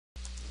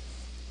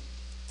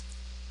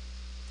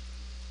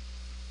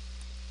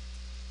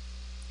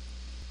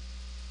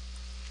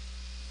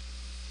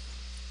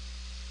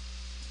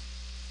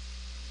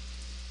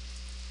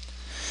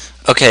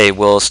Okay,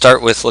 we'll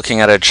start with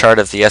looking at a chart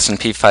of the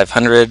S&P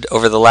 500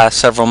 over the last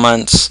several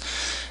months.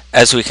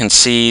 As we can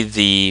see,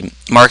 the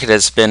market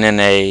has been in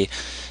an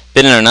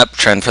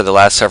uptrend for the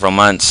last several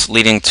months,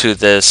 leading to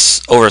this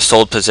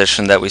oversold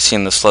position that we see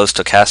in the slow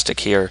stochastic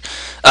here.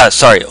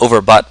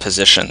 Overbought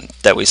position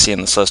that we see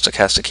in the slow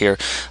stochastic here,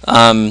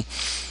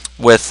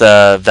 with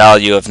a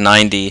value of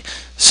 90.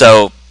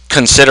 So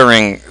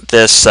considering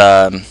this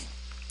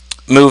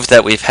move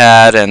that we've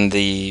had and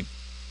the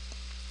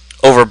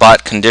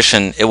overbought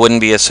condition, it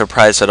wouldn't be a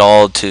surprise at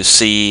all to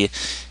see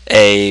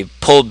a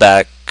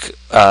pullback,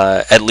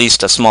 at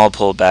least a small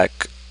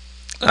pullback,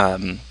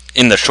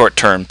 in the short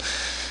term.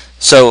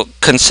 So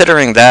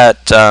considering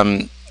that,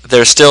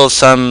 there's still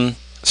some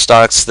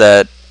stocks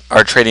that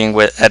are trading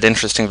at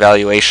interesting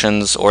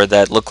valuations or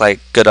that look like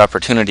good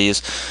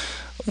opportunities.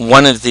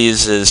 One of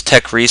these is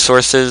Teck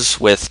Resources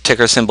with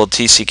ticker symbol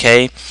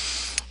TCK.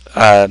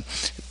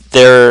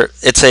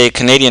 It's a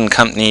Canadian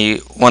company,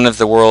 one of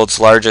the world's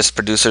largest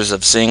producers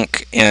of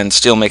zinc and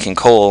steelmaking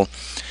coal.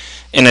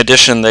 In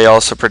addition, they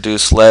also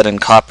produce lead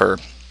and copper.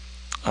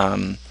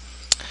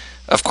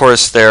 Of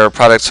course, their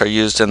products are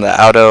used in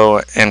the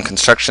auto and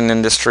construction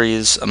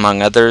industries,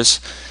 among others.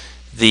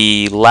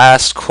 The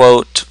last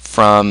quote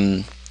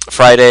from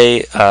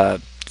Friday,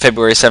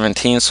 February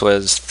 17th,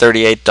 was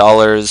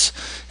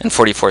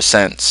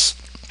 $38.44.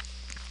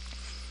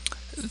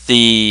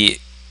 The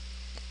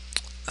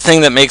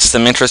thing that makes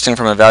them interesting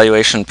from a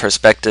valuation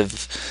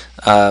perspective,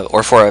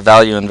 or for a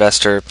value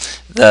investor,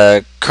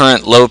 the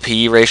current low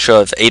PE ratio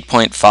of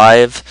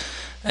 8.5,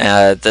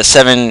 the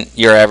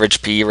 7-year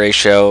average PE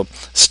ratio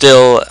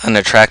still an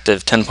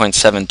attractive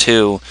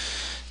 10.72,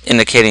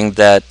 indicating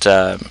that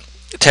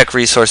Teck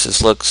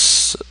Resources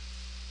looks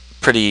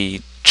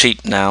pretty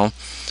cheap now.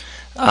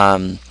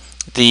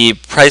 The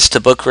price to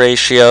book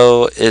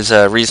ratio is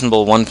a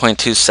reasonable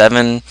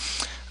 1.27.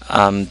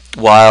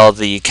 While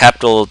the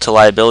capital to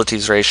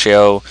liabilities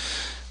ratio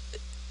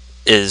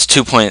is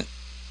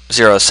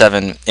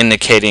 2.07,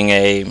 indicating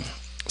a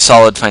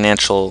solid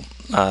financial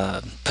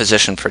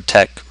position for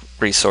Teck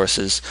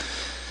Resources.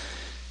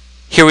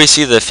 Here we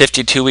see the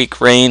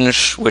 52-week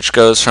range, which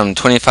goes from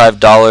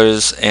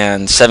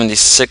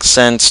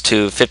 $25.76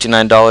 to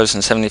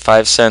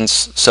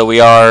 $59.75, so we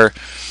are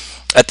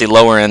at the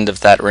lower end of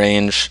that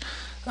range.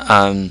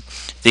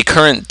 The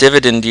current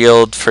dividend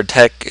yield for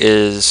Teck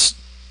is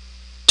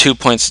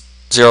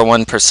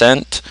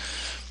 2.01%.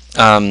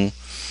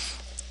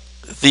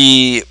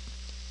 The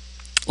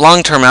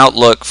long-term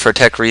outlook for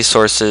Teck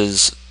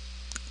Resources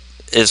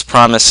is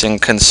promising,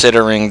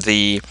 considering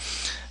the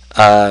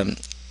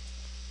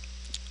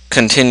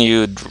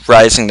continued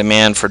rising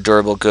demand for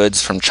durable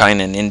goods from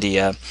China and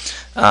India.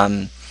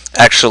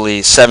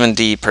 Actually,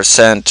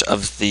 70%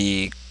 of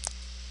the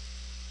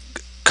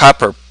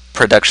copper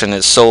production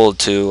is sold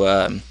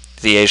to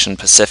the Asian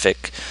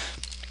Pacific.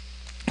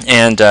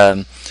 And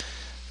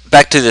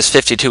back to this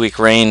 52-week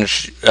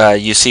range,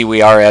 you see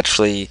we are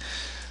actually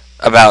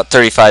about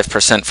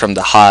 35% from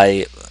the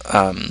high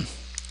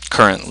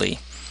currently.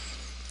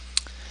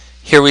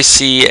 Here we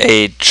see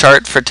a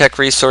chart for Teck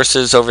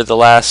Resources over the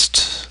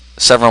last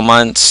several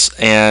months,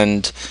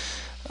 and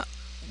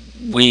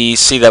we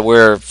see that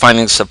we're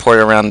finding support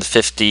around the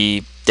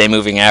 50-day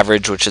moving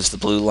average, which is the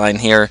blue line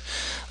here.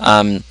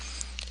 In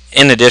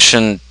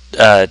addition,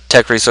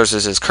 Teck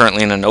Resources is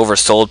currently in an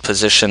oversold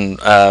position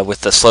with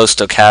the slow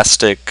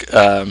stochastic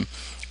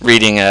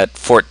reading at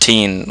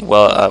 14,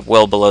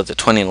 well below the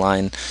 20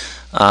 line.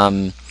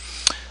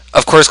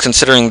 Of course,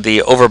 considering the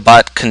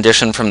overbought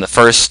condition from the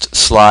first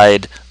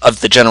slide of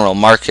the general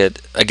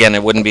market, again,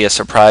 it wouldn't be a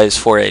surprise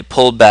for a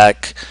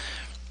pullback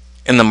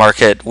in the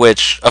market,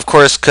 which of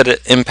course could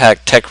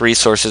impact Teck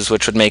Resources,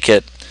 which would make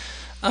it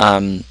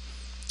an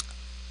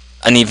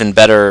even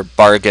better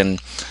bargain.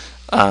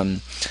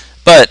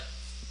 But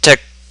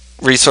Teck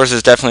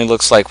Resources definitely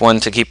looks like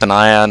one to keep an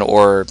eye on,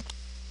 or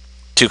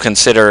to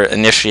consider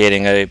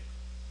initiating a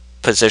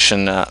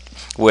position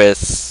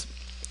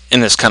in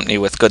this company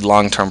with good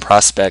long-term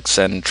prospects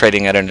and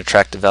trading at an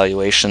attractive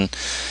valuation.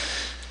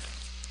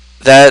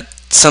 That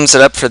sums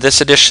it up for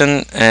this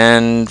edition,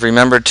 and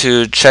remember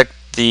to check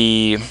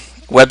the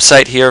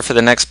website here for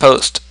the next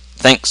post.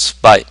 Thanks.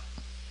 Bye.